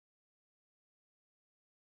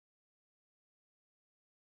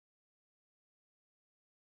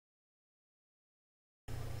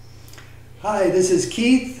Hi, this is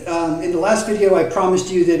Keith. In the last video I promised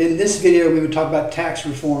you that in this video we would talk about tax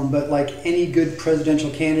reform, but like any good presidential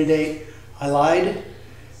candidate, I lied,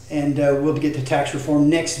 and we'll get to tax reform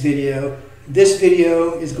next video. This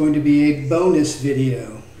video is going to be a bonus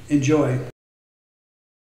video. Enjoy.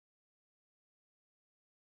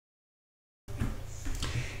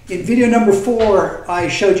 In video number 4, I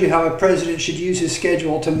showed you how a president should use his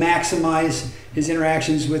schedule to maximize his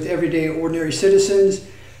interactions with everyday ordinary citizens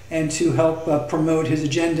and to help promote his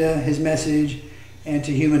agenda, his message, and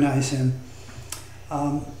to humanize him.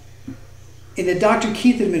 In the Dr.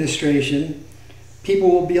 Keith administration,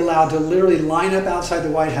 people will be allowed to literally line up outside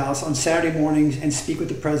the White House on Saturday mornings and speak with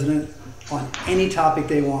the president on any topic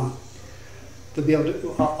they want. They'll be able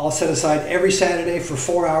to, I'll set aside every Saturday for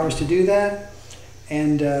 4 hours to do that,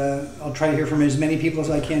 and I'll try to hear from as many people as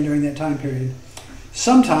I can during that time period.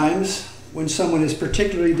 Sometimes, when someone is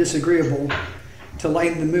particularly disagreeable, to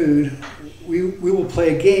lighten the mood, we will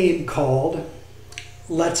play a game called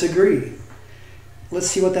Let's Agree. Let's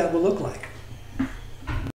see what that will look like.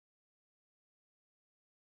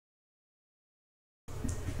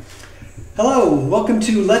 Hello, welcome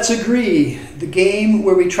to Let's Agree, the game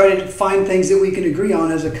where we try to find things that we can agree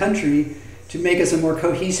on as a country to make us a more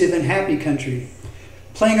cohesive and happy country.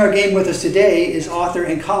 Playing our game with us today is author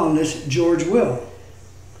and columnist George Will.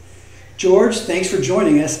 George, thanks for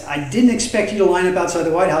joining us. I didn't expect you to line up outside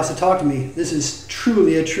the White House to talk to me. This is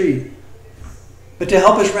truly a treat. But to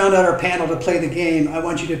help us round out our panel to play the game, I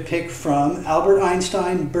want you to pick from Albert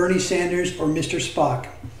Einstein, Bernie Sanders, or Mr. Spock.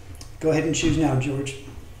 Go ahead and choose now, George.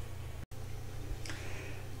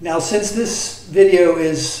 Now, since this video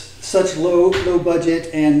is such low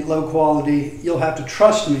budget and low quality, you'll have to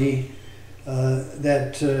trust me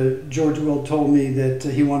that George Will told me that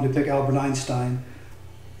he wanted to pick Albert Einstein.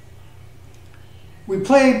 We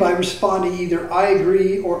play by responding either I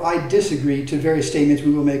agree or I disagree to various statements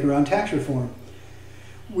we will make around tax reform.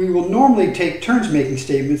 We will normally take turns making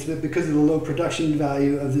statements, but because of the low production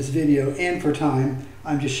value of this video and for time,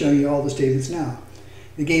 I'm just showing you all the statements now.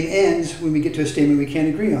 The game ends when we get to a statement we can't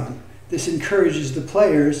agree on. This encourages the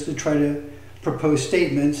players to try to propose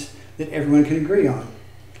statements that everyone can agree on.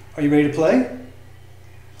 Are you ready to play?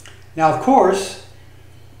 Now, of course,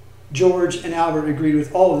 George and Albert agreed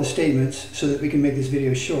with all of the statements so that we can make this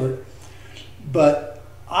video short. But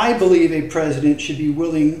I believe a president should be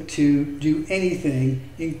willing to do anything,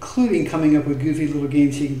 including coming up with goofy little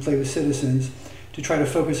games he can play with citizens, to try to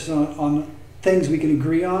focus on things we can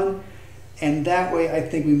agree on. And that way, I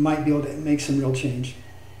think we might be able to make some real change.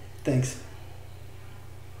 Thanks.